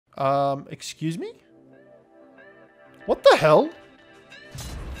Excuse me? What the hell?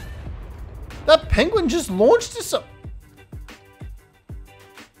 That penguin just launched us up.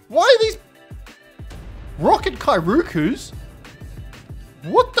 Why are these rocket Kairukus?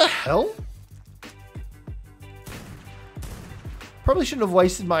 What the hell? Probably shouldn't have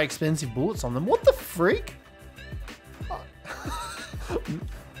wasted my expensive bullets on them. What the freak?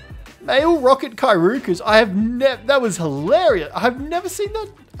 Male rocket Kairukus. I have never... That was hilarious. I have never seen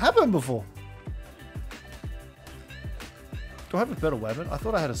that happen before. Do I have a better weapon? I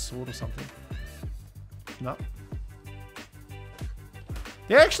thought I had a sword or something. No.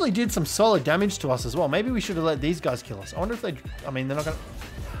 They actually did some solid damage to us as well. Maybe we should have let these guys kill us. I wonder if they... I mean, they're not going to...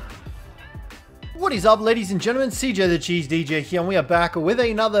 What is up, ladies and gentlemen? Cjthecheesedj here, and we are back with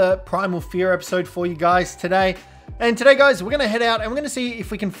another Primal Fear episode for you guys today. And today, guys, we're going to head out and we're going to see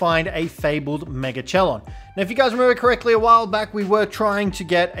if we can find a fabled MEGACHELON. Now, if you guys remember correctly, a while back, we were trying to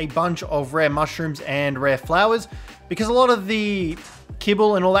get a bunch of rare mushrooms and rare flowers, because a lot of the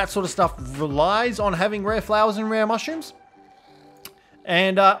kibble and all that sort of stuff relies on having rare flowers and rare mushrooms.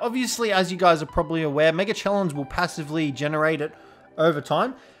 And obviously, as you guys are probably aware, MEGACHELONs will passively generate it over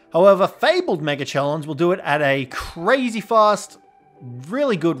time. However, fabled MEGACHELONs will do it at a crazy fast,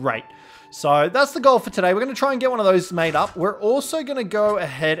 really good rate. So that's the goal for today. We're going to try and get one of those made up. We're also going to go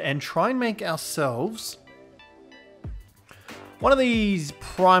ahead and try and make ourselves one of these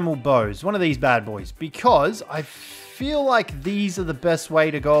primal bows, one of these bad boys, because I feel like these are the best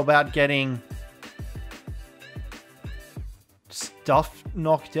way to go about getting stuff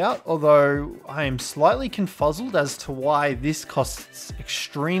knocked out, although I am slightly confuzzled as to why this costs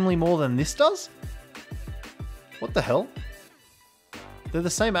extremely more than this does. What the hell? They're the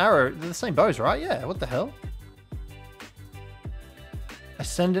same arrow, they're the same bows, right? Yeah, what the hell?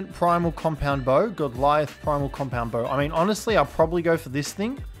 Ascendant Primal Compound Bow, Goliath Primal Compound Bow. I mean, honestly, I'll probably go for this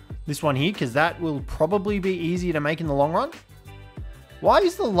thing, this one here, because that will probably be easier to make in the long run. Why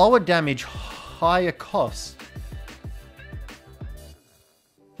is the lower damage higher cost?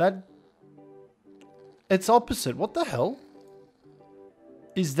 It's opposite. What the hell?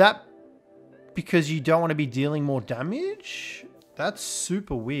 Is that because you don't want to be dealing more damage? That's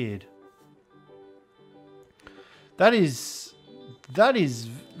super weird. That is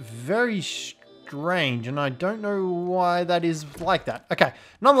very strange, and I don't know why that is like that. Okay,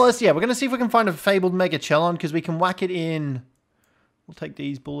 nonetheless, yeah, we're going to see if we can find a fabled MEGACHELON, because we can whack it in. We'll take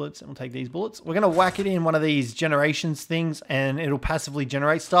these bullets and we'll take these bullets. We're going to whack it in one of these generations things and it'll passively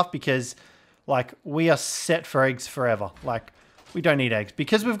generate stuff, because like we are set for eggs forever. Like we don't need eggs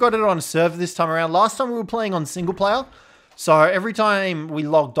because we've got it on a server this time around. Last time we were playing on single player. So every time we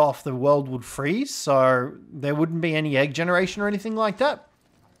logged off, the world would freeze. So there wouldn't be any egg generation or anything like that.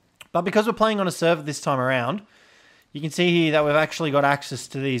 But because we're playing on a server this time around, you can see here that we've actually got access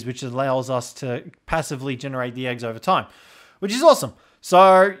to these, which allows us to passively generate the eggs over time, which is awesome.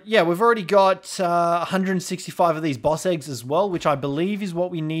 So, yeah, we've already got 165 of these boss eggs as well, which I believe is what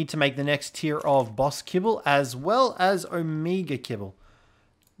we need to make the next tier of boss kibble, as well as omega kibble.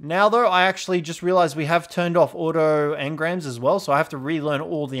 Now, though, I actually just realized we have turned off auto engrams as well, so I have to relearn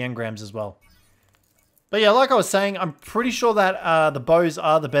all the engrams as well. But yeah, like I was saying, I'm pretty sure that the bows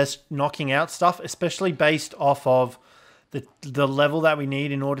are the best knocking out stuff, especially based off of the level that we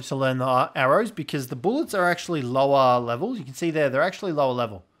need in order to learn the arrows, because the bullets are actually lower levels. You can see there, they're actually lower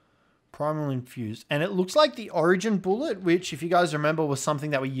level. Primal infused. And it looks like the origin bullet, which if you guys remember was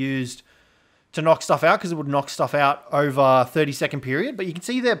something that we used to knock stuff out, because it would knock stuff out over a 30-second period. But you can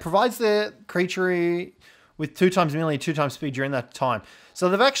see there, it provides the creature with 2 times melee, 2 times speed during that time. So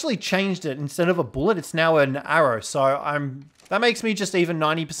they've actually changed it. Instead of a bullet, it's now an arrow. So that makes me just even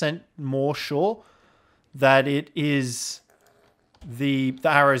 90% more sure that it is the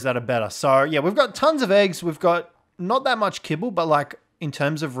arrows that are better. So yeah, we've got tons of eggs. We've got not that much kibble, but like in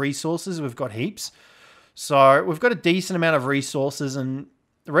terms of resources, we've got heaps. So we've got a decent amount of resources, and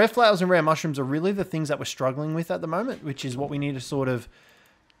the rare flowers and rare mushrooms are really the things that we're struggling with at the moment, which is what we need to sort of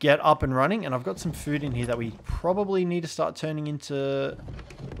get up and running. And I've got some food in here that we probably need to start turning into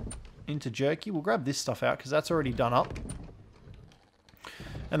jerky. We'll grab this stuff out because that's already done up,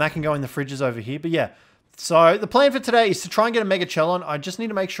 and that can go in the fridges over here. But yeah, so the plan for today is to try and get a MEGACHELON. I just need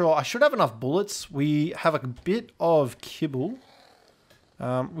to make sure I should have enough bullets. We have a bit of kibble.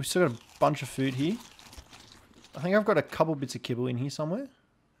 We've still got a bunch of food here. I think I've got a couple bits of kibble in here somewhere.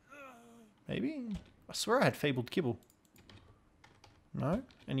 Maybe? I swear I had fabled kibble. No?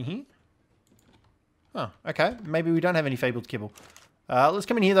 Any here? Oh, okay. Maybe we don't have any fabled kibble. Let's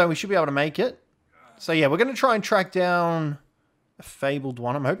come in here though. We should be able to make it. So yeah, we're going to try and track down a fabled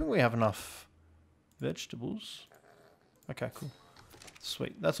one. I'm hoping we have enough vegetables. Okay, cool.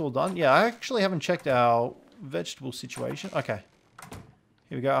 Sweet. That's all done. Yeah, I actually haven't checked our vegetable situation. Okay.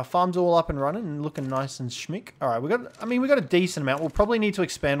 Here we go. Our farm's all up and running and looking nice and schmick. All right, we got a decent amount. We'll probably need to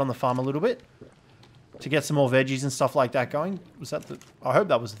expand on the farm a little bit to get some more veggies and stuff like that going. Was that the... I hope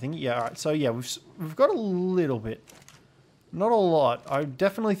that was the thing. Yeah, all right. So, yeah, we've got a little bit. Not a lot. I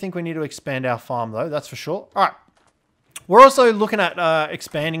definitely think we need to expand our farm, though. That's for sure. All right. We're also looking at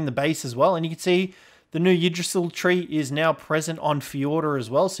expanding the base as well. And you can see the new Yggdrasil tree is now present on Fjordur as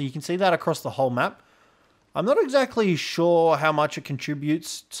well. So you can see that across the whole map. I'm not exactly sure how much it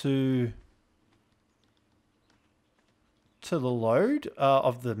contributes to the load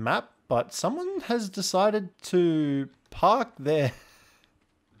of the map, but someone has decided to park their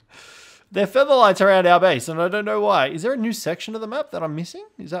featherlights around our base, and I don't know why. Is there a new section of the map that I'm missing?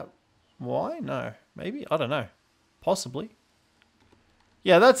 Is that why? No. Maybe? I don't know. Possibly.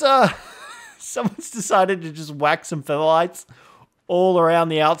 Yeah, that's someone's decided to just whack some featherlights all around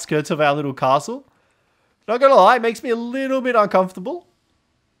the outskirts of our little castle. Not gonna lie, it makes me a little bit uncomfortable.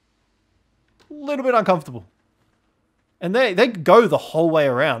 A little bit uncomfortable. And they go the whole way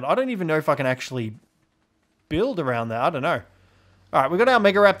around. I don't even know if I can actually build around that. I don't know. All right, we've got our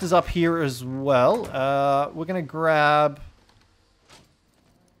Mega Raptors up here as well. We're going to grab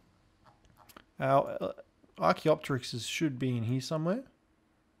our Archaeopteryxes should be in here somewhere.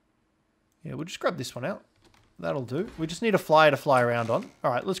 Yeah, we'll just grab this one out. That'll do. We just need a flyer to fly around on.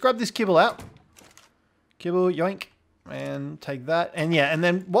 All right, let's grab this kibble out. Kibble, yoink, and take that. And yeah, and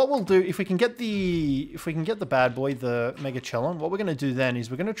then what we'll do, if we can get the bad boy, the Megachelon, what we're going to do then is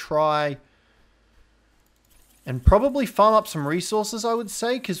we're going to try and probably farm up some resources, I would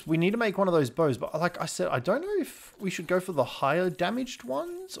say, because we need to make one of those bows. But like I said, I don't know if we should go for the higher damaged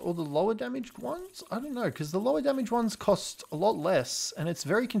ones or the lower damaged ones. I don't know, because the lower damaged ones cost a lot less, and it's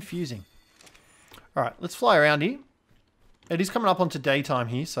very confusing. All right, let's fly around here. It is coming up onto daytime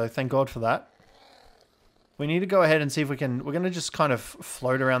here, so thank God for that. We need to go ahead and see if we can... We're going to just kind of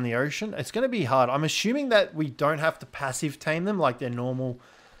float around the ocean. It's going to be hard. I'm assuming that we don't have to passive tame them like their normal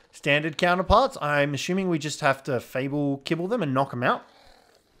standard counterparts. I'm assuming we just have to kibble them and knock them out.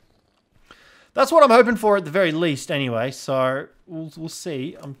 That's what I'm hoping for at the very least anyway. So we'll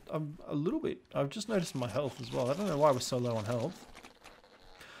see. I'm a little bit... I've just noticed my health as well. I don't know why we're so low on health.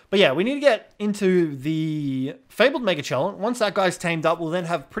 But yeah, we need to get into the Fabled Megachelon. Once that guy's tamed up, we'll then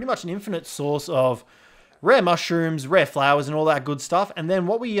have pretty much an infinite source of rare mushrooms, rare flowers, and all that good stuff. And then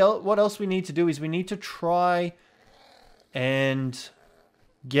what else we need to do is we need to try and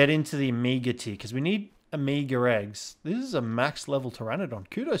get into the Omega tier, because we need Omega eggs. This is a max level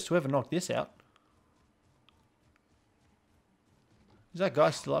Pteranodon. Kudos to whoever knocked this out. Is that guy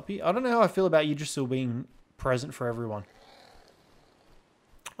still up here? I don't know how I feel about Yggdrasil being present for everyone.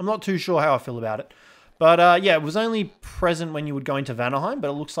 I'm not too sure how I feel about it. But yeah, it was only present when you would go into Vanaheim, but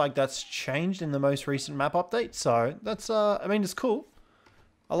it looks like that's changed in the most recent map update. So that's, I mean, it's cool.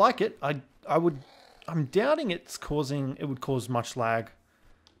 I like it. I'm doubting it would cause much lag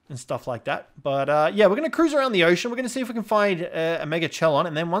and stuff like that. But yeah, we're going to cruise around the ocean. We're going to see if we can find a Megachelon.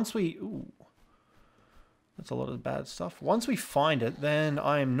 And then once we... Ooh, that's a lot of bad stuff. Once we find it, then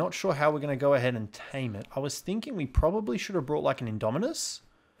I am not sure how we're going to go ahead and tame it. I was thinking we probably should have brought like an Indominus,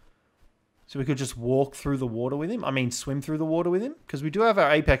 so we could just walk through the water with him. I mean, swim through the water with him. Because we do have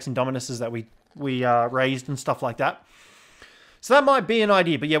our Apex Indominuses that we raised and stuff like that. So that might be an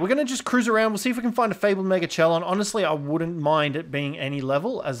idea. But yeah, we're going to just cruise around. We'll see if we can find a Fabled Megachelon. Honestly, I wouldn't mind it being any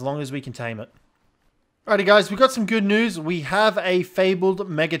level as long as we can tame it. Alrighty guys, we've got some good news. We have a Fabled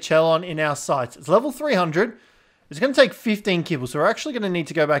Megachelon in our sights. It's level 300. It's going to take 15 kibbles. So we're actually going to need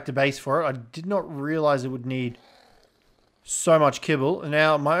to go back to base for it. I did not realize it would need so much kibble.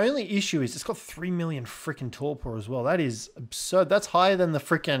 Now, my only issue is it's got 3 million freaking torpor as well. That is absurd. That's higher than the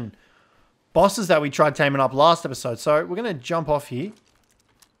freaking bosses that we tried taming up last episode. So we're going to jump off here.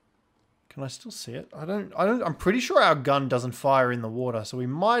 Can I still see it? I'm pretty sure our gun doesn't fire in the water. So we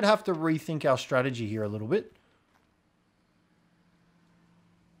might have to rethink our strategy here a little bit.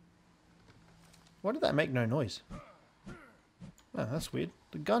 Why did that make no noise? Oh, that's weird.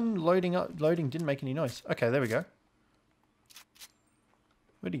 The gun loading didn't make any noise. Okay, there we go.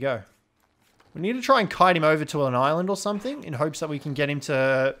 Where'd he go? We need to try and kite him over to an island or something in hopes that we can get him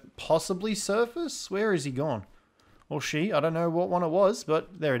to possibly surface. Where is he gone? Or she. I don't know what one it was,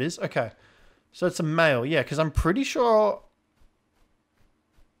 but there it is. Okay. So it's a male. Yeah, because I'm pretty sure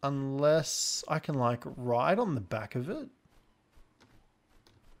unless I can like ride on the back of it.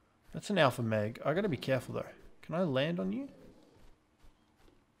 That's an alpha meg. I gotta be careful though. Can I land on you?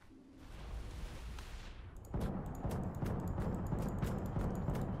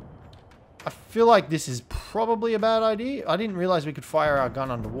 I feel like this is probably a bad idea. I didn't realize we could fire our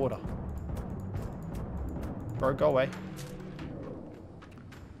gun underwater. Bro, go away.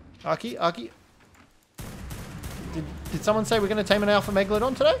 Aki. Did someone say we're going to tame an alpha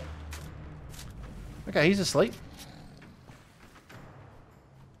megalodon today? Okay, he's asleep.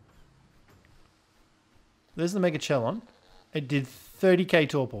 There's the megachelon. It did 30k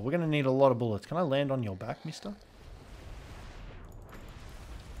torpor. We're going to need a lot of bullets. Can I land on your back, mister?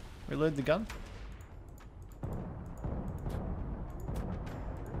 Reload the gun.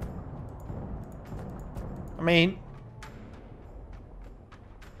 I mean,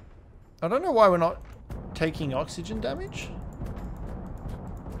 I don't know why we're not taking oxygen damage.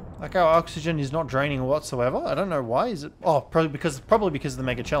 Like, our oxygen is not draining whatsoever. I don't know why. Is it? Oh, probably because of the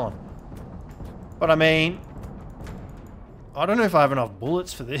megachelon. But I mean, I don't know if I have enough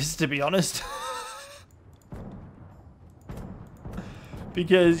bullets for this, to be honest.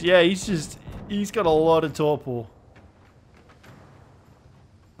 Because yeah, he's got a lot of torpor.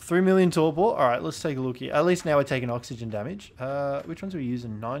 3 million torpor. All right, let's take a look here. At least now we're taking oxygen damage. Which ones are we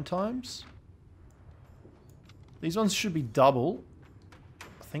using? 9 times. These ones should be double.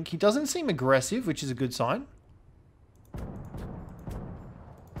 I think he doesn't seem aggressive, which is a good sign.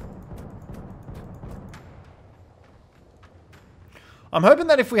 I'm hoping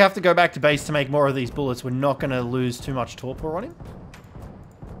that if we have to go back to base to make more of these bullets, we're not going to lose too much torpor on him.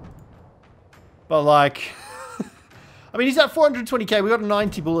 But like, I mean, he's at 420k. We got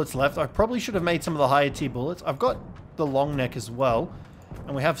 90 bullets left. I probably should have made some of the higher tier bullets. I've got the long neck as well.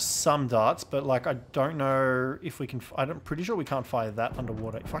 And we have some darts, but like, I don't know if we can, I'm pretty sure we can't fire that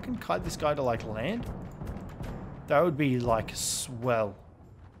underwater. If I can kite this guy to like land, that would be like swell.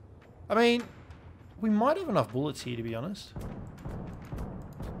 I mean, we might have enough bullets here, to be honest.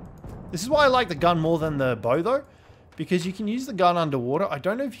 This is why I like the gun more than the bow though, because you can use the gun underwater. I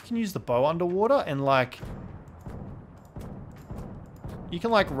don't know if you can use the bow underwater and like, you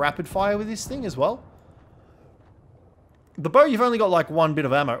can like rapid fire with this thing as well. The bow, you've only got like 1 bit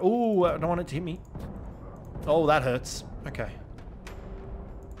of ammo. Oh, I don't want it to hit me. Oh, that hurts. Okay.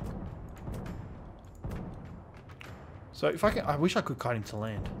 So if I can, I wish I could kite him to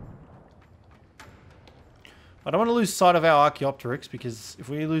land. I don't want to lose sight of our Archaeopteryx, because if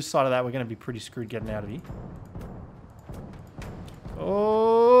we lose sight of that, we're going to be pretty screwed getting out of here.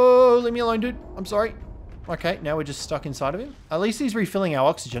 Oh, leave me alone, dude. I'm sorry. Okay, now we're just stuck inside of him. At least he's refilling our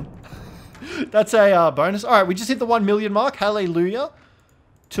oxygen. That's a bonus. All right, we just hit the 1 million mark. Hallelujah.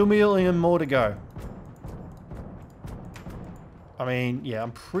 2 million more to go. I mean, yeah,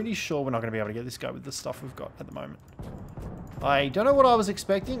 I'm pretty sure we're not going to be able to get this guy with the stuff we've got at the moment. I don't know what I was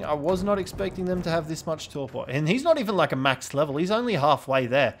expecting. I was not expecting them to have this much torpor. And he's not even like a max level. He's only halfway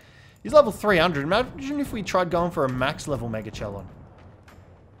there. He's level 300. Imagine if we tried going for a max level megachelon.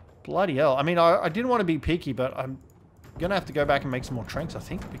 Bloody hell. I mean, I didn't want to be picky, but I'm going to have to go back and make some more tranks, I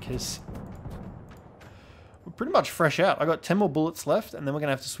think, because we're pretty much fresh out. I got 10 more bullets left, and then we're going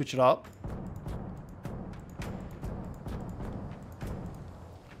to have to switch it up.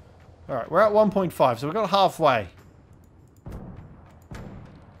 All right, we're at 1.5, so we've got halfway.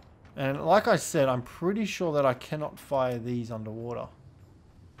 And like I said, I'm pretty sure that I cannot fire these underwater.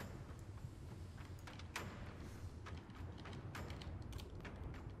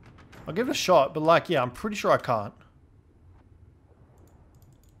 I'll give it a shot, but like, yeah, I'm pretty sure I can't.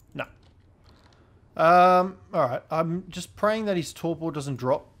 No. Alright, I'm just praying that his torpor doesn't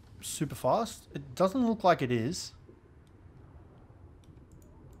drop super fast. It doesn't look like it is.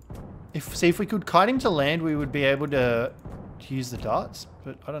 See, if we could kite him to land, we would be able to use the darts.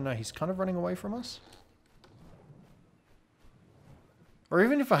 But I don't know, he's kind of running away from us. Or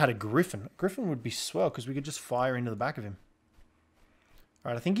even if I had a griffin. Griffin would be swell, because we could just fire into the back of him.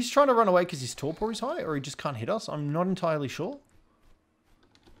 Alright, I think he's trying to run away because his torpor is high, or he just can't hit us. I'm not entirely sure.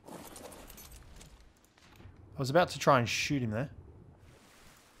 I was about to try and shoot him there.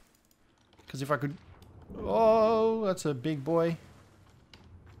 Because if I could... Oh, that's a big boy.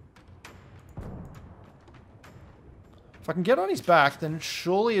 If I can get on his back, then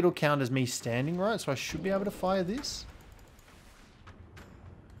surely it'll count as me standing, right? So I should be able to fire this.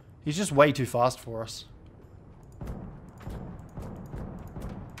 He's just way too fast for us.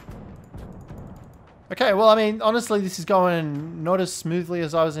 Okay, well, I mean, honestly, this is going not as smoothly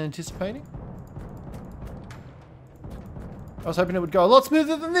as I was anticipating. I was hoping it would go a lot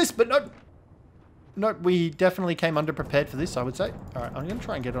smoother than this, but nope. Nope, we definitely came underprepared for this, I would say. Alright, I'm going to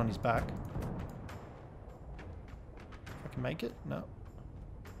try and get on his back. Can make it? No.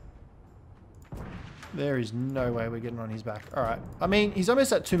 There is no way we're getting on his back. Alright. I mean, he's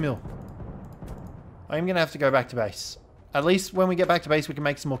almost at 2 mil. I am going to have to go back to base. at least when we get back to base, we can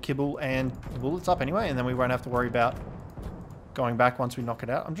make some more kibble and the bullets up anyway, and then we won't have to worry about going back once we knock it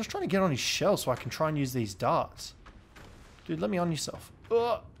out. I'm just trying to get on his shell so I can try and use these darts. Dude, let me on yourself.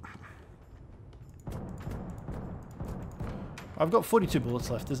 Ugh. I've got 42 bullets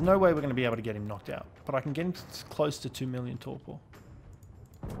left. There's no way we're going to be able to get him knocked out. But I can get him close to 2 million torpor.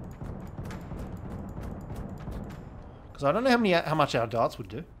 Because I don't know how much our darts would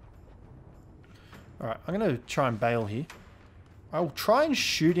do. Alright, I'm going to try and bail here. I'll try and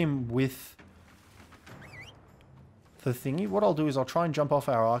shoot him with the thingy. What I'll do is I'll try and jump off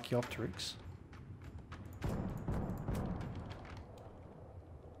our Archaeopteryx.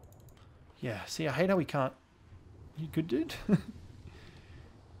 Yeah, see, I hate how we can't... You good, dude?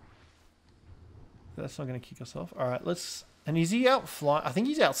 That's not going to kick us off. Alright, let's... And is he out flying? I think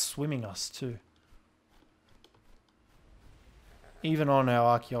he's out swimming us too. Even on our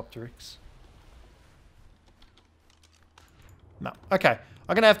Archaeopteryx. No. Okay.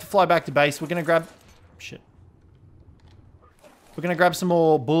 I'm going to have to fly back to base. We're going to grab... Shit. We're going to grab some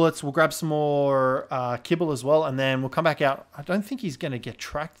more bullets. We'll grab some more kibble as well. And then we'll come back out. I don't think he's going to get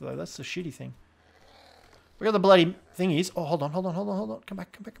tracked though. That's the shitty thing. We got the bloody thingies. Oh, hold on. Come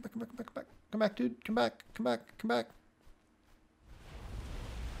back. Come back, dude. Come back.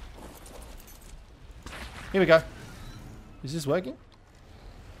 Here we go. Is this working?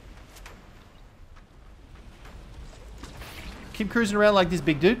 Keep cruising around like this,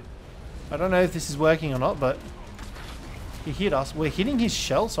 big dude. I don't know if this is working or not, but he hit us. We're hitting his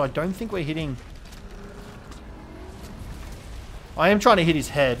shell, so I don't think we're hitting... I am trying to hit his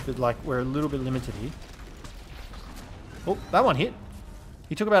head, but like we're a little bit limited here. Oh, that one hit.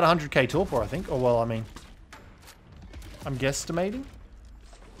 He took about 100k torpor, I think. Or well, I mean, I'm guesstimating.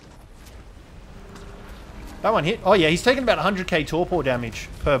 That one hit. Oh yeah, he's taking about 100k torpor damage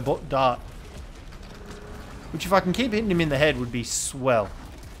per dart. Which if I can keep hitting him in the head would be swell.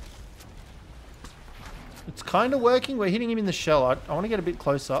 It's kind of working. We're hitting him in the shell. I want to get a bit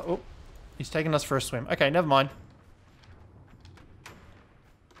closer. Oh, he's taking us for a swim. Okay, never mind.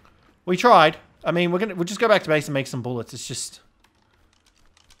 We tried. I mean, we'll just go back to base and make some bullets. It's just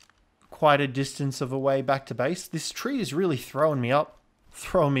quite a distance of a way back to base. This tree is really throwing me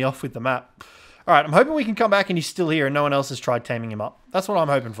off with the map. All right, I'm hoping we can come back and he's still here and no one else has tried taming him up. That's what I'm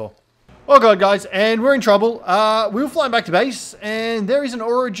hoping for. Oh god, guys, and we're in trouble. We were flying back to base and there is an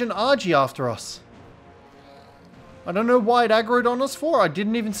Origin RG after us. I don't know why it aggroed on us for. I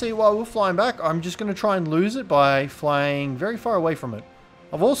didn't even see it while we were flying back. I'm just going to try and lose it by flying very far away from it.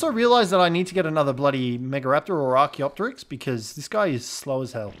 I've also realized that I need to get another bloody Megaraptor or Archaeopteryx because this guy is slow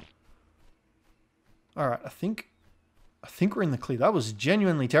as hell. Alright, I think we're in the clear. That was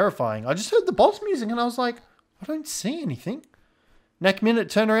genuinely terrifying. I just heard the boss music and I was like, I don't see anything. Next minute,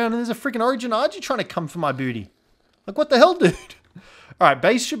 turn around and there's a freaking Origin RG trying to come for my booty. Like, what the hell, dude? Alright,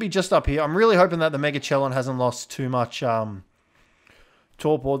 base should be just up here. I'm really hoping that the MEGACHELON hasn't lost too much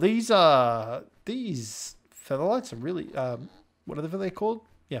torpor. These featherlights are really... whatever they're called.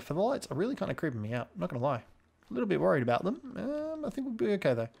 Yeah, featherlights are really kind of creeping me out. I'm not going to lie. A little bit worried about them. I think we'll be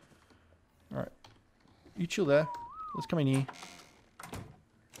okay, though. Alright. You chill there. Let's come in here.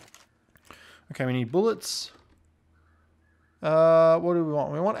 Okay, we need bullets. What do we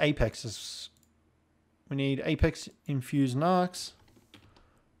want? We want apexes. We need apex infused narcs.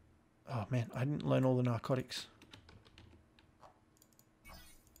 Oh, man. I didn't learn all the narcotics.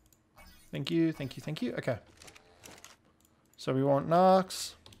 Thank you. Okay. So we want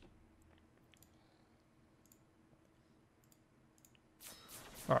narcs.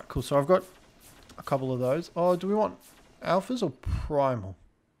 Alright, cool. So I've got a couple of those. Oh, do we want alphas or primal?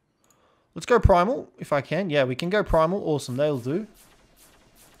 Let's go primal if I can. Yeah, we can go primal. Awesome. They'll do.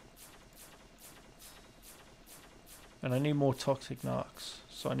 And I need more toxic narcs.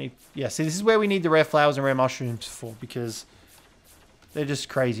 So I need... Yeah, see, this is where we need the rare flowers and rare mushrooms for because they're just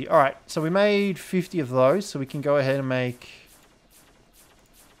crazy. Alright, so we made 50 of those. So we can go ahead and make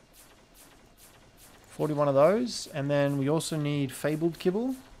 41 of those. And then we also need fabled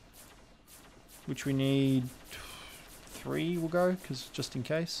kibble, which we need 3 will go, because just in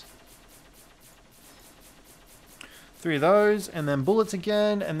case. 3 of those, and then bullets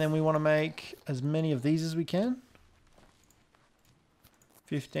again, and then we want to make as many of these as we can.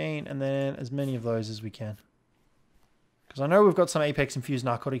 15, and then as many of those as we can. Because I know we've got some apex infused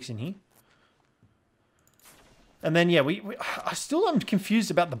narcotics in here. And then, yeah, I still am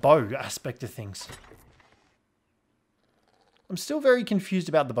confused about the bow aspect of things. I'm still very confused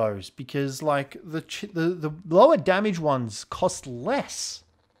about the bows because, like, the lower damage ones cost less.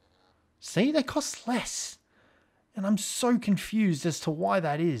 See, they cost less. And I'm so confused as to why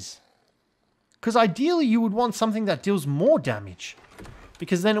that is. Because ideally you would want something that deals more damage.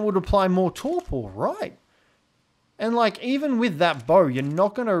 Because then it would apply more torpor, right? And like, even with that bow, you're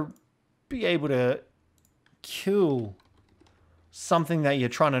not going to be able to kill something that you're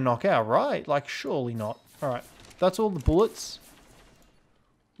trying to knock out, right? Like, surely not. All right, that's all the bullets.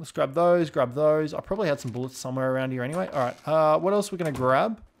 Let's grab those, grab those. I probably had some bullets somewhere around here anyway. All right, what else are we going to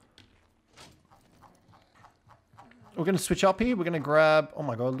grab? We're going to switch up here. We're going to grab... Oh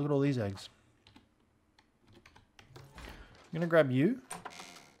my god, look at all these eggs. I'm going to grab you.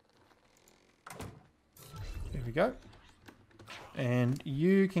 There we go. And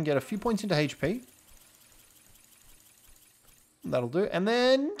you can get a few points into HP. That'll do. And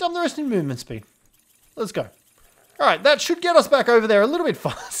then dump the rest in movement speed. Let's go. Alright, that should get us back over there a little bit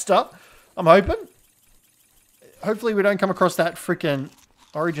faster. I'm hoping. Hopefully we don't come across that freaking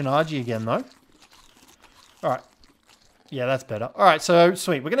Origin RG again, though. Alright. Yeah, that's better. Alright, so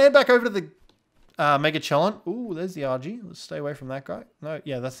sweet. We're going to head back over to the MEGACHELON. Ooh, there's the RG. Let's stay away from that guy. No,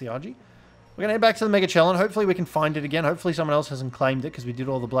 yeah, that's the RG. We're going to head back to the MEGACHELON. Hopefully we can find it again. Hopefully someone else hasn't claimed it because we did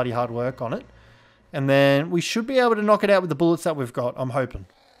all the bloody hard work on it. And then we should be able to knock it out with the bullets that we've got. I'm hoping.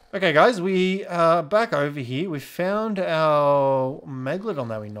 Okay, guys. We are back over here. We found our Megalodon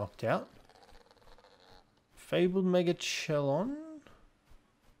that we knocked out. Fabled MEGACHELON.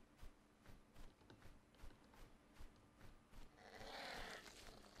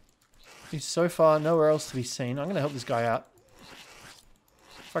 He's so far nowhere else to be seen. I'm going to help this guy out.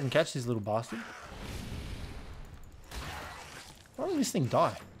 If I can catch this little bastard. Why doesn't this thing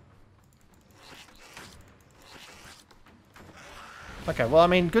die? Okay, well, I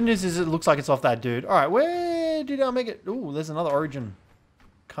mean, good news is it looks like it's off that dude. Alright, where did I make it? Ooh, there's another Origin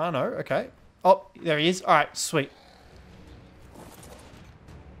Carno. Okay. Oh, there he is. Alright, sweet.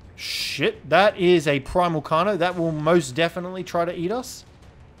 Shit, that is a Primal Carno. That will most definitely try to eat us.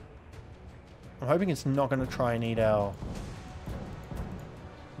 I'm hoping it's not going to try and eat our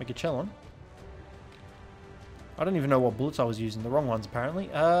MEGACHELON. I don't even know what bullets I was using. The wrong ones, apparently.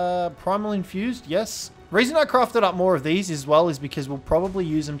 Primal infused, yes. Reason I crafted up more of these as well is because we'll probably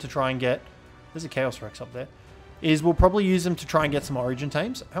use them to try and get... There's a Chaos Rex up there. Is we'll probably use them to try and get some Origin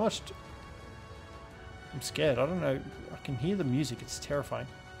tames. How much... I'm scared. I don't know. I can hear the music. It's terrifying.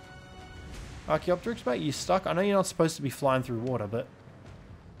 Archaeopteryx, mate, you stuck? I know you're not supposed to be flying through water, but...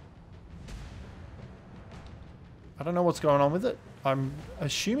 I don't know what's going on with it. I'm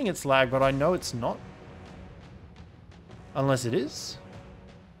assuming it's lag, but I know it's not. Unless it is.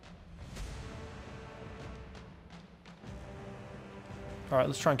 Alright,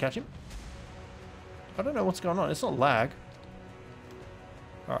 let's try and catch him. I don't know what's going on. It's not lag.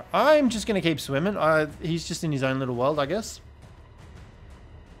 Alright, I'm just going to keep swimming. He's just in his own little world, I guess.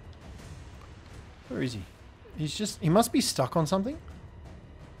 Where is he? He's just... He must be stuck on something.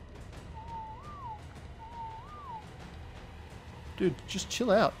 Dude, just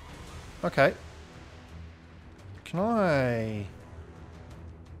chill out. Okay. Can I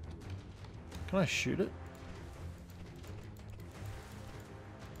shoot it?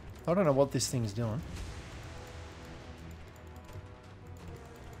 I don't know what this thing's doing.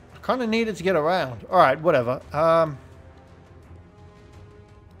 I kind of need it to get around. Alright, whatever.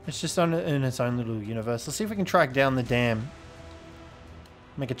 It's just in its own little universe. Let's see if we can track down the damn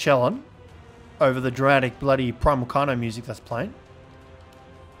MEGACHELON over the dramatic bloody Primal Carno music that's playing.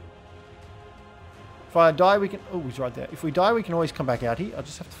 If I die, we can... Oh, he's right there. If we die, we can always come back out here. I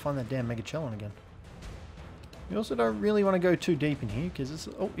just have to find that damn MEGACHELON again. We also don't really want to go too deep in here, because it's...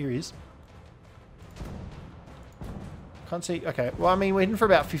 Oh, here he is. Can't see... Okay, well, I mean, we're hitting for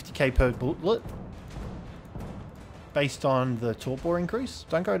about 50k per bullet. Based on the torpor increase.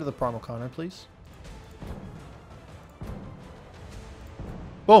 Don't go to the Primal Carno, please.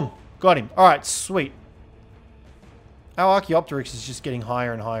 Boom! Got him. Alright, sweet. Our Archaeopteryx is just getting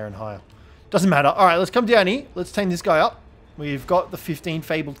higher and higher and higher. Doesn't matter. Alright, let's come down here. Let's tame this guy up. We've got the 15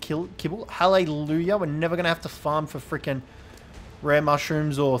 fabled kibble. Hallelujah. We're never going to have to farm for freaking rare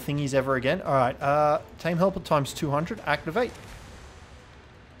mushrooms or thingies ever again. Alright, tame helper times 200. Activate.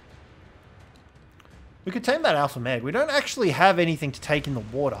 We could tame that alpha meg. We don't actually have anything to take in the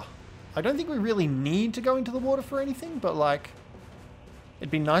water. I don't think we really need to go into the water for anything, but like,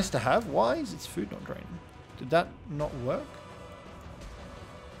 it'd be nice to have. Why is its food not draining? Did that not work?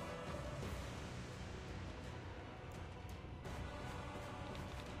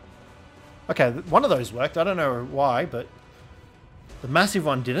 Okay, one of those worked. I don't know why, but the massive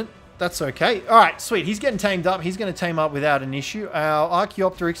one didn't. That's okay. All right, sweet. He's getting tamed up. He's going to tame up without an issue. Our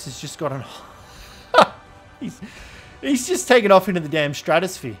Archaeopteryx has just got an... he's just taken off into the damn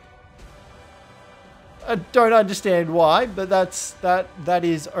stratosphere. I don't understand why, but that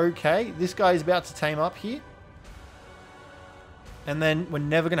is okay. This guy is about to tame up here. And then we're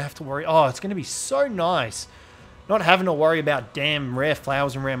never going to have to worry. Oh, it's going to be so nice not having to worry about damn rare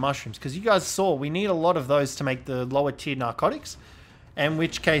flowers and rare mushrooms. Because you guys saw, we need a lot of those to make the lower tier narcotics. In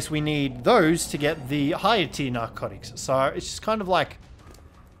which case we need those to get the higher tier narcotics. So it's just kind of like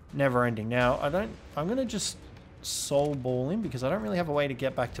never ending. Now, I'm going to just soul ball him because I don't really have a way to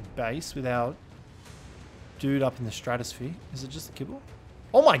get back to base without dude up in the stratosphere. Is it just a kibble?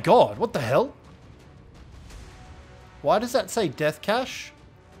 Oh my god, what the hell? Why does that say death cache?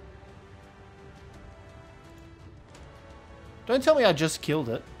 Don't tell me I just killed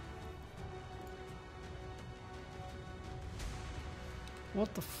it.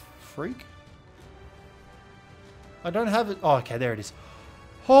 What the freak? I don't have it. Oh, okay, there it is.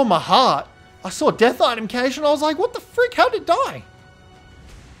 Oh, my heart. I saw death item cache and I was like, what the freak? How did it die?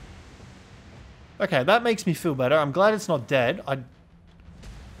 Okay, that makes me feel better. I'm glad it's not dead. I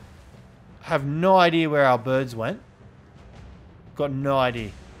have no idea where our birds went. Got no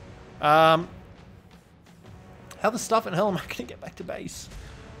idea. How the stuff in hell am I going to get back to base?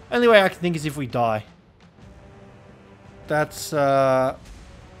 Only way I can think is if we die. That's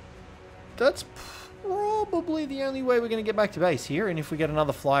probably the only way we're going to get back to base here. And if we get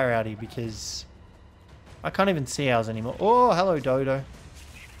another flyer out here, because I can't even see ours anymore. Oh, hello, Dodo.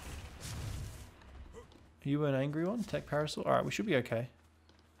 Are you an angry one? Tech Parasol? Alright, we should be okay.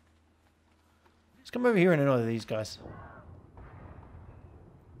 Let's come over here and annoy these guys.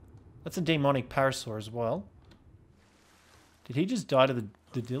 That's a demonic Parasaur as well. Did he just die to the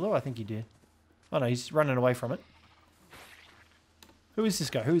Dillo? I think he did. Oh no, he's running away from it. Who is this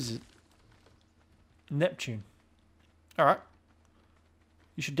guy? Who is it? Neptune. Alright.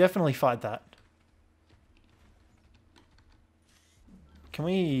 You should definitely fight that. Can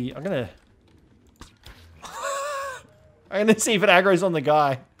we... I'm gonna see if it aggro's on the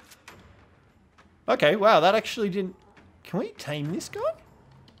guy. Okay, wow, that actually didn't... Can we tame this guy?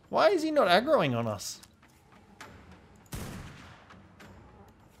 Why is he not aggroing on us?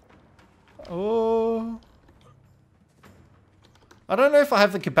 Oh... I don't know if I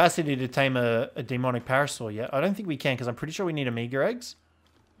have the capacity to tame a demonic Parasaur yet. I don't think we can, because I'm pretty sure we need Omega eggs.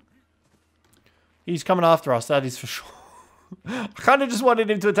 He's coming after us, that is for sure. I kind of just wanted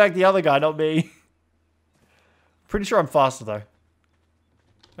him to attack the other guy, not me. Pretty sure I'm faster, though.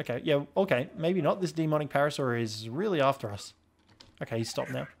 Okay, yeah, okay. Maybe not. This demonic Parasaur is really after us. Okay, he's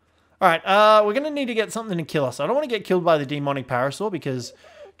stopped now. Alright, we're going to need to get something to kill us. I don't want to get killed by the demonic Parasaur, because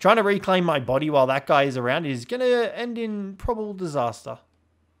trying to reclaim my body while that guy is around is going to end in probable disaster.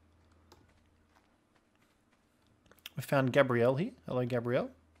 We found Gabrielle here. Hello, Gabrielle.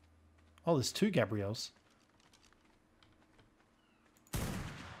 Oh, there's two Gabrielles.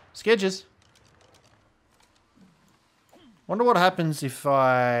 Sketches. Wonder what happens if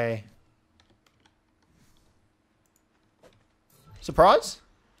I... Surprise?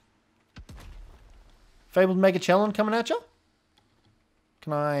 Fabled MEGACHELON coming at you?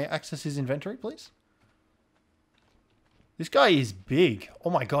 Can I access his inventory, please? This guy is big. Oh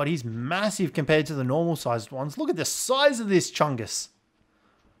my god, he's massive compared to the normal sized ones. Look at the size of this chungus.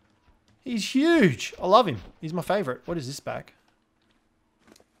 He's huge. I love him. He's my favorite. What is this bag?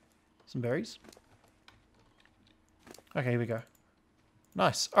 Some berries. Okay, here we go.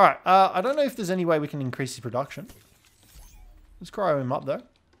 Nice. Alright, I don't know if there's any way we can increase his production. Let's cryo him up, though.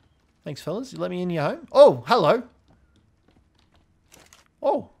 Thanks, fellas. You let me in your home? Oh, hello.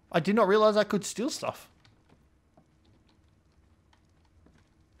 Oh, I did not realize I could steal stuff.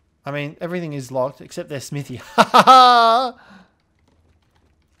 I mean, everything is locked except their smithy. Ha ha ha!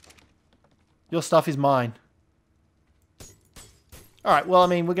 Your stuff is mine. Alright, well, I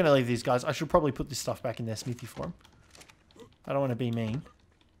mean, we're going to leave these guys. I should probably put this stuff back in their smithy for them. I don't want to be mean.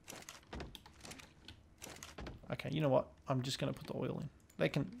 Okay, you know what? I'm just going to put the oil in. They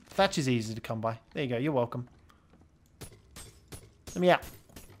can... Thatch is easy to come by. There you go. You're welcome. Let me out.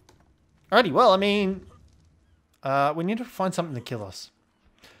 Alrighty, well, I mean... we need to find something to kill us.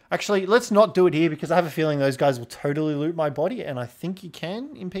 Actually, let's not do it here because I have a feeling those guys will totally loot my body, and I think you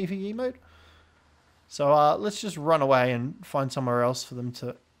can in PvE mode. So let's just run away and find somewhere else for them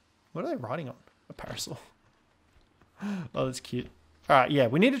to... What are they riding on? A parasol. Oh, that's cute. Alright, yeah,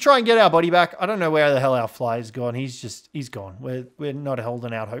 we need to try and get our body back. I don't know where the hell our fly's gone. He's gone. We're not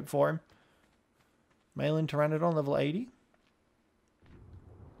holding out hope for him. Malin Pteranodon, level 80.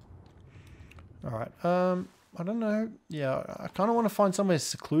 Alright, I don't know. Yeah, I kind of want to find somewhere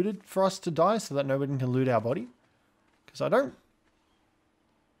secluded for us to die so that nobody can loot our body. Because I don't...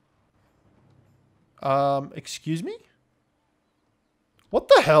 excuse me? What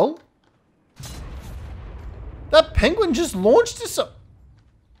the hell? that penguin just launched us up.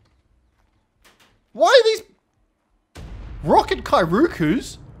 Why are these rocket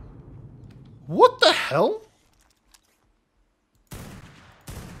Kairukus? What the hell?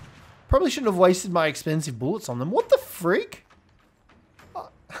 Probably shouldn't have wasted my expensive bullets on them. What the freak?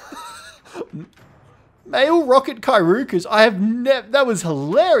 Male rocket Kairukus. I have never... That was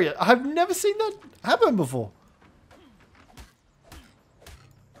hilarious. I have never seen that happen before.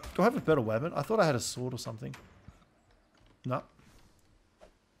 Do I have a better weapon? I thought I had a sword or something. No.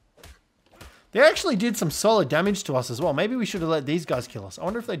 They actually did some solid damage to us as well. Maybe we should have let these guys kill us. I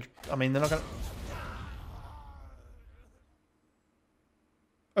wonder if they... I mean, they're not going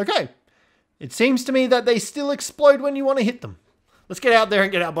to... Okay. It seems to me that they still explode when you want to hit them. Let's get out there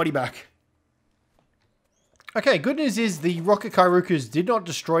and get our body back. Okay, good news is the rocket Kairukus did not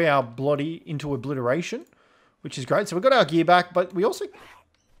destroy our bloody into obliteration, which is great. So we got our gear back, but we also...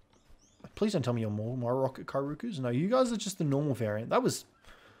 Please don't tell me you're more rocket Kairukus. No, you guys are just the normal variant. That was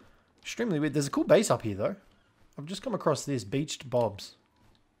extremely weird. There's a cool base up here, though. I've just come across this. Beached Bobs.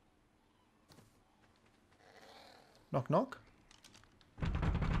 Knock, knock. I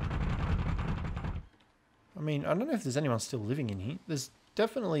mean, I don't know if there's anyone still living in here. There's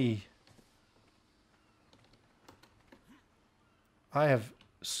definitely... I have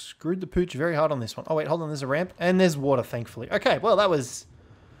screwed the pooch very hard on this one. Oh, wait, hold on. There's a ramp. And there's water, thankfully. Okay, well, that was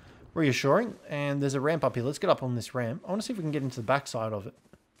reassuring. And there's a ramp up here. Let's get up on this ramp. I want to see if we can get into the backside of it.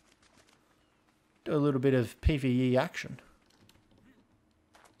 Do a little bit of PvE action.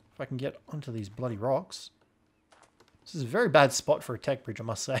 If I can get onto these bloody rocks. This is a very bad spot for a tech bridge, I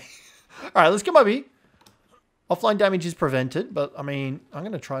must say. All right, let's come up here. Offline damage is prevented, but, I mean, I'm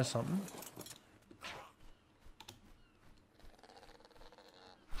going to try something.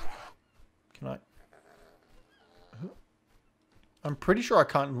 Can I? I'm pretty sure I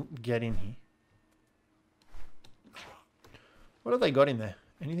can't get in here. What have they got in there?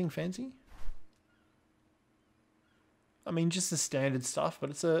 Anything fancy? I mean, just the standard stuff,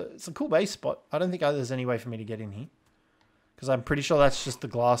 but it's a cool base spot. I don't think there's any way for me to get in here. Because I'm pretty sure that's just the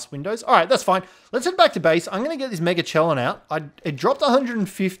glass windows. Alright, that's fine. Let's head back to base. I'm going to get this MEGACHELON out. It dropped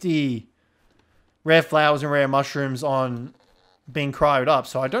 150 rare flowers and rare mushrooms on being cryoed up.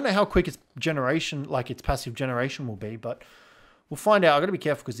 So I don't know how quick its generation, like its passive generation will be, but we'll find out. I've got to be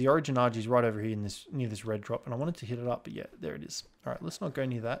careful because the origin RG is right over here in this, near this red drop. And I wanted to hit it up, but yeah, there it is. Alright, let's not go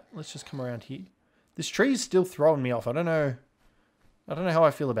near that. Let's just come around here. This tree is still throwing me off. I don't know how I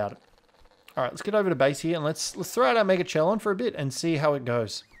feel about it. All right, let's get over to base here and let's throw out our MEGACHELON for a bit and see how it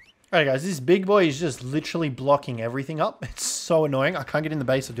goes. All right, guys, this big boy is just literally blocking everything up. It's so annoying. I can't get in the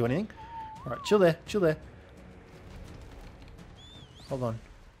base or do anything. All right, chill there, chill there. Hold on.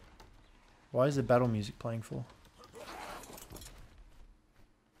 Why is the battle music playing for?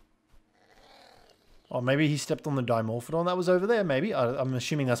 Oh, maybe he stepped on the Dimorphodon that was over there, maybe. I'm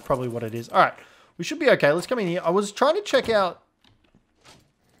assuming that's probably what it is. All right, we should be okay. Let's come in here. I was trying to check out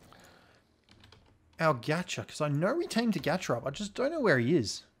our Gacha, because I know we tamed a Gacha up. I just don't know where he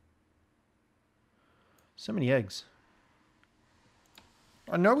is. So many eggs.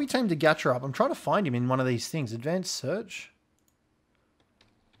 I know we tamed a Gacha up. I'm trying to find him in one of these things. Advanced search.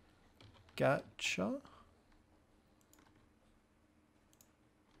 Gacha.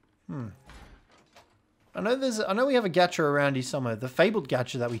 I know we have a Gacha around here somewhere. The fabled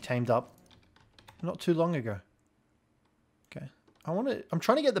Gacha that we tamed up not too long ago. Okay. I'm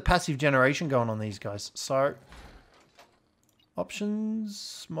trying to get the passive generation going on these guys. So,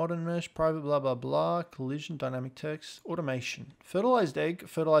 options, modern mesh, private, blah, blah, blah, collision, dynamic text, automation, fertilized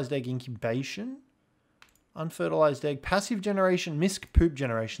egg incubation, unfertilized egg, passive generation, misc poop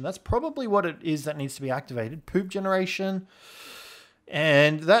generation. That's probably what it is that needs to be activated. Poop generation,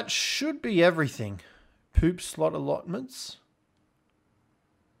 and that should be everything. Poop slot allotments.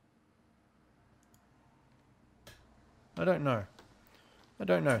 I don't know.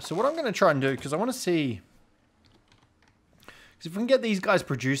 So what I'm going to try and do, because I want to see... Because if we can get these guys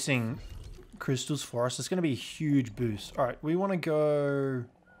producing crystals for us, it's going to be a huge boost. All right, we want to go...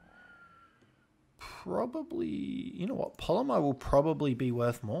 Probably... You know what? Polymer will probably be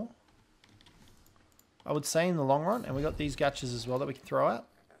worth more. I would say in the long run. And we got these gachas as well that we can throw out.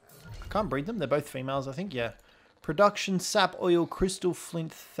 I can't breed them. They're both females, I think. Yeah. Production, sap, oil, crystal,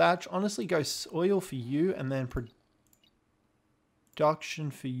 flint, thatch. Honestly, go oil for you and then... Production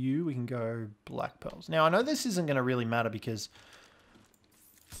for you, we can go black pearls. Now, I know this isn't going to really matter because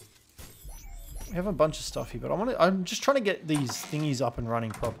we have a bunch of stuff here, but I'm just trying to get these thingies up and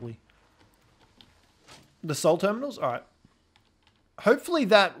running properly. The soul terminals? All right. Hopefully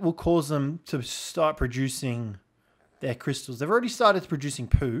that will cause them to start producing their crystals. They've already started producing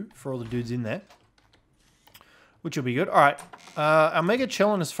poo for all the dudes in there. which will be good. All right. Our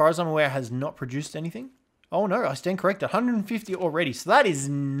MEGACHELON, as far as I'm aware, has not produced anything. Oh, no, I stand corrected. 150 already. So that is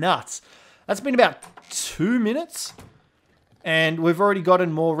nuts. That's been about 2 minutes. And we've already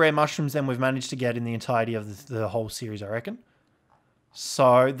gotten more rare mushrooms than we've managed to get in the entirety of the whole series, I reckon.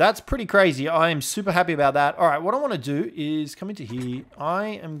 So that's pretty crazy. I am super happy about that. All right, what I want to do is come into here. I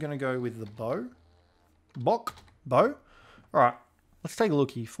am going to go with the bow. Bow. All right, let's take a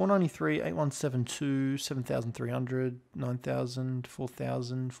look here. 493, 8172, 7300, 9000,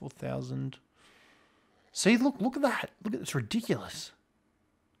 4000, 4000. See, look at that. Look at this, ridiculous.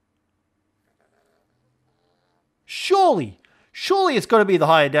 Surely it's got to be the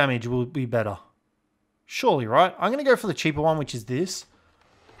higher damage will be better. Surely, right? I'm going to go for the cheaper one, which is this.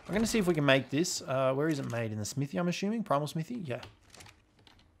 I'm going to see if we can make this. Where is it made? In the smithy, I'm assuming? Primal smithy? Yeah.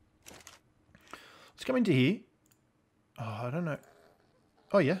 Let's come into here. Oh, I don't know.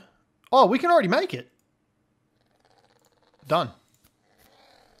 Oh, yeah. Oh, we can already make it. Done.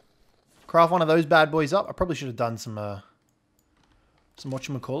 Craft one of those bad boys up. I probably should have done some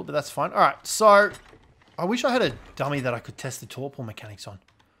whatchamacallit, but that's fine. All right, so I wish I had a dummy that I could test the torpor mechanics on.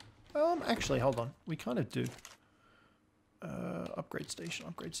 Actually, hold on. We kind of do. Upgrade station.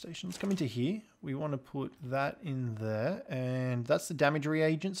 Let's come into here. We want to put that in there, and that's the damage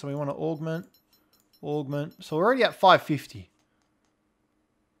reagent. So we want to augment. So we're already at 550.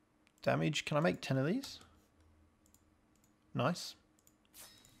 Damage. Can I make 10 of these? Nice.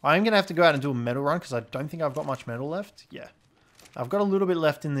 I'm going to have to go out and do a metal run because I don't think I've got much metal left. Yeah. I've got a little bit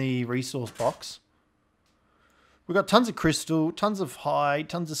left in the resource box. We've got tons of crystal, tons of hide,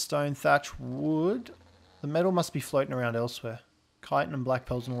 tons of stone, thatch, wood. The metal must be floating around elsewhere. Chitin and black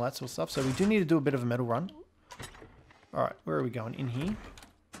pearls and all that sort of stuff. So we do need to do a bit of a metal run. All right, where are we going? In here.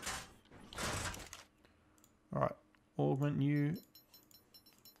 All right, augment new.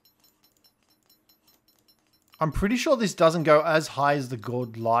 I'm pretty sure this doesn't go as high as the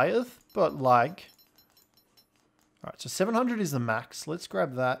Goliath, but like... All right, so 700 is the max. Let's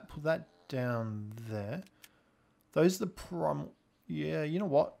grab that, put that down there. Those are the primal... Yeah, you know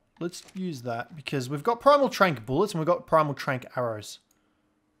what? Let's use that because we've got primal trank bullets and we've got primal trank arrows.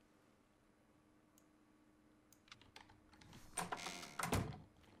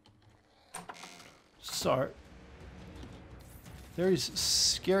 So... There is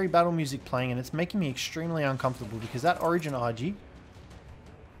scary battle music playing and it's making me extremely uncomfortable because that Origin RG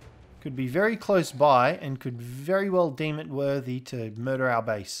could be very close by and could very well deem it worthy to murder our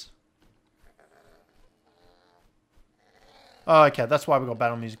base. Oh, okay, that's why we got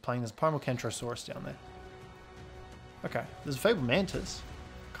battle music playing. There's a Primal Kentrosaurus down there. Okay, there's a Fabled Mantis.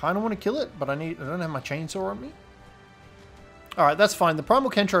 Kind of want to kill it, but I don't have my chainsaw on me. Alright, that's fine. The Primal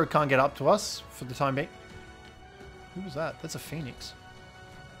Kentro can't get up to us for the time being. Who was that? That's a Phoenix.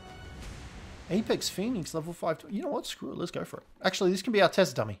 Apex Phoenix, level 5. You know what? Screw it. Let's go for it. Actually, this can be our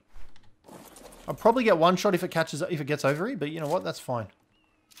test dummy. I'll probably get one shot if it gets over here, but you know what? That's fine.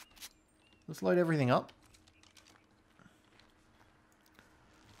 Let's load everything up.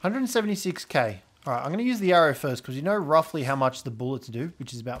 176k. Alright, I'm going to use the arrow first because you know roughly how much the bullets do,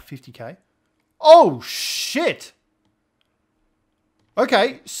 which is about 50k. Oh, shit!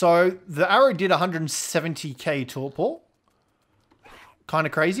 Okay, so the arrow did 170k torpor. Kind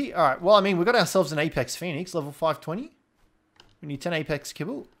of crazy. Alright, well, I mean, we got ourselves an Apex Phoenix, level 520. We need 10 Apex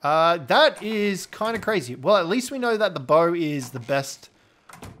Kibble. That is kind of crazy. Well, at least we know that the bow is the best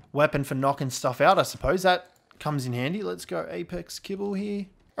weapon for knocking stuff out, I suppose. That comes in handy. Let's go Apex Kibble here.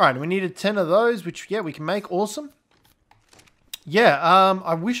 Alright, we needed 10 of those, which, yeah, we can make. Awesome. Yeah,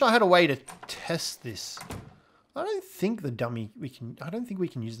 I wish I had a way to test this. I don't think the dummy, I don't think we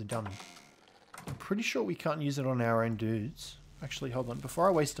can use the dummy. I'm pretty sure we can't use it on our own dudes. Actually, hold on. Before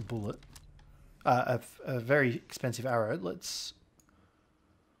I waste a bullet, a very expensive arrow, let's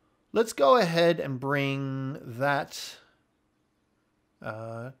go ahead and bring that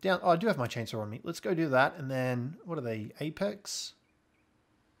down. Oh, I do have my chainsaw on me. Let's go do that. And then, what are they? Apex?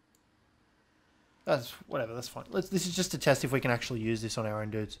 That's whatever. That's fine. This is just to test if we can actually use this on our own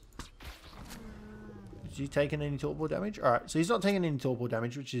dudes. Is he taking any torpor damage? Alright, so he's not taking any torpor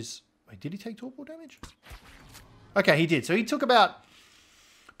damage, which is... Wait, did he take torpor damage? Okay, he did. So he took about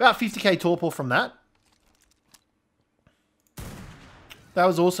 50k torpor from that. That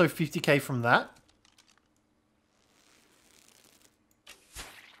was also 50k from that.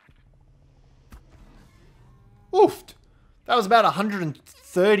 Oofed! That was about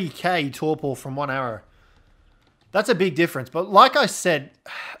 130k torpor from one arrow. That's a big difference. But like I said,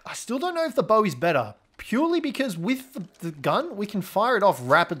 I still don't know if the bow is better. Purely because with the gun, we can fire it off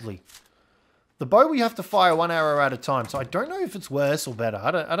rapidly. The bow, we have to fire one arrow at a time. So I don't know if it's worse or better.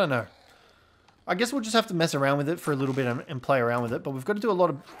 I don't know. I guess we'll just have to mess around with it for a little bit and play around with it. But we've got to do a lot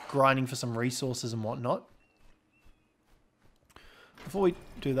of grinding for some resources and whatnot. Before we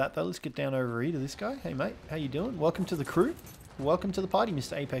do that, though, let's get down over here to this guy. Hey, mate. How you doing? Welcome to the crew. Welcome to the party,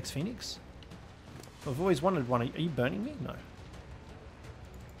 Mr. Apex Phoenix. I've always wanted one. Are you burning me? No.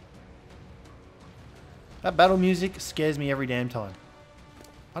 That battle music scares me every damn time.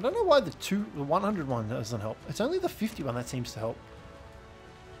 I don't know why the 100 one doesn't help. It's only the 50 one that seems to help.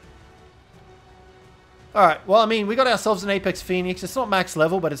 Alright, well, I mean, we got ourselves an Apex Phoenix. It's not max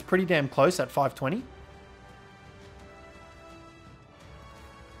level, but it's pretty damn close at 520.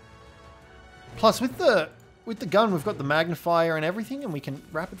 Plus, with the gun, we've got the magnifier and everything, and we can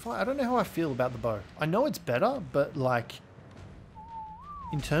rapid fire. I don't know how I feel about the bow. I know it's better, but, like,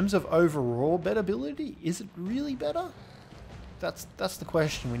 in terms of overall bettability, is it really better? That's the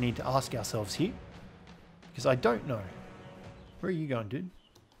question we need to ask ourselves here. Because I don't know. Where are you going, dude?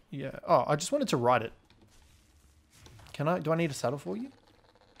 Yeah. Oh, I just wanted to ride it. Do I need a saddle for you?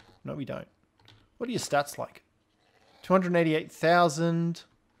 No, we don't. What are your stats like? 288,000.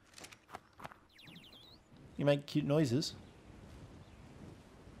 You make cute noises.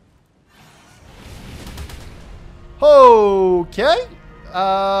 Okay.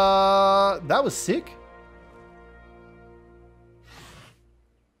 That was sick.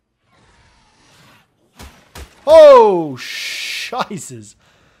 Oh, shizzes.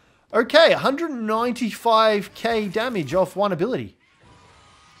 Okay, 195k damage off one ability.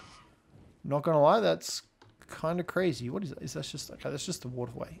 Not gonna lie, that's kind of crazy. What is that? Is that just... Okay, that's just the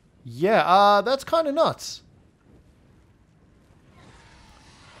waterway. Yeah, that's kind of nuts.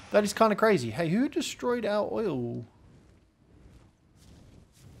 That is kind of crazy. Hey, who destroyed our oil?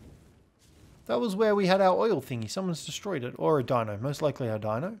 That was where we had our oil thingy. Someone's destroyed it. Or a dino. Most likely our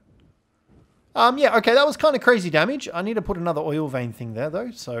dino. Yeah, okay, that was kind of crazy damage. I need to put another oil vein thing there,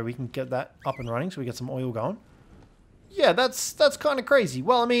 though, so we can get that up and running, so we get some oil going. Yeah, that's kind of crazy.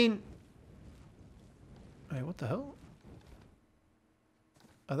 Well, I mean... Hey, what the hell?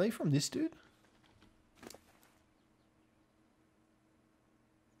 Are they from this dude?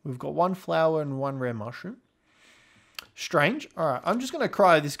 We've got one flower and one rare mushroom. Strange. Alright, I'm just going to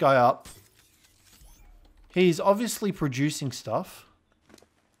cry this guy up. He's obviously producing stuff.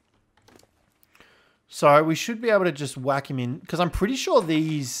 So we should be able to just whack him in. Because I'm pretty sure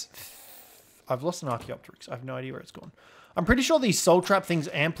these... I've lost an Archaeopteryx. I have no idea where it's gone. I'm pretty sure these soul trap things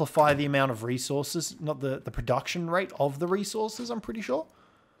amplify the amount of resources. Not the production rate of the resources, I'm pretty sure.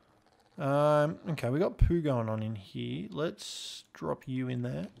 Okay, we got poo going on in here. Let's drop you in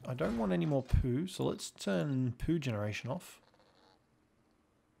there. I don't want any more poo. So let's turn poo generation off.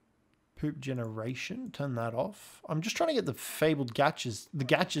 Poop generation. Turn that off. I'm just trying to get the fabled gatches. The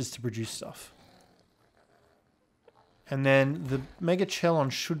gatches to produce stuff. And then the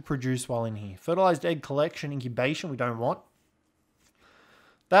MEGACHELON should produce while in here. Fertilized egg collection, incubation, we don't want.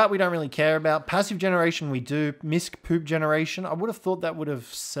 That we don't really care about. Passive generation, we do. Misc poop generation. I would have thought that would have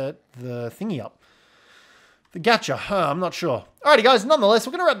set the thingy up. The gacha, I'm not sure. Alrighty guys, nonetheless,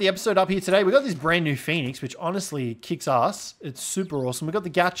 we're going to wrap the episode up here today. We got this brand new Phoenix, which honestly kicks ass. It's super awesome. We got the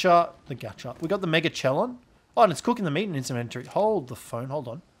gacha. We got the MEGACHELON. Oh, and it's cooking the maintenance inventory. Hold the phone, hold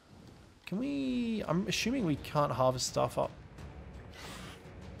on. Can we... I'm assuming we can't harvest stuff up.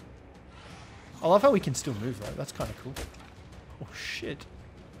 I love how we can still move, though. That's kind of cool. Oh, shit.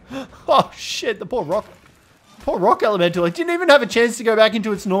 Oh, shit. The poor rock. Poor rock elemental. It didn't even have a chance to go back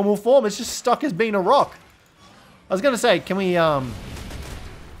into its normal form. It's just stuck as being a rock. I was going to say, can we harvest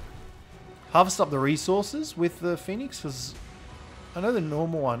up the resources with the Phoenix? Because I know the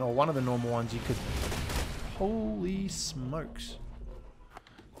normal one, or one of the normal ones, you could... Holy smokes.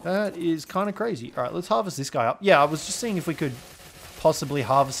 That is kind of crazy. All right, let's harvest this guy up. Yeah, I was just seeing if we could possibly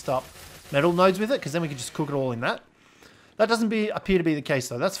harvest up metal nodes with it, because then we could just cook it all in that. That doesn't appear to be the case,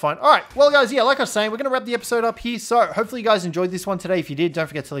 though. That's fine. All right, well, guys, yeah, like I was saying, we're going to wrap the episode up here. So hopefully you guys enjoyed this one today. If you did, don't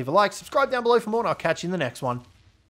forget to leave a like, subscribe down below for more, and I'll catch you in the next one.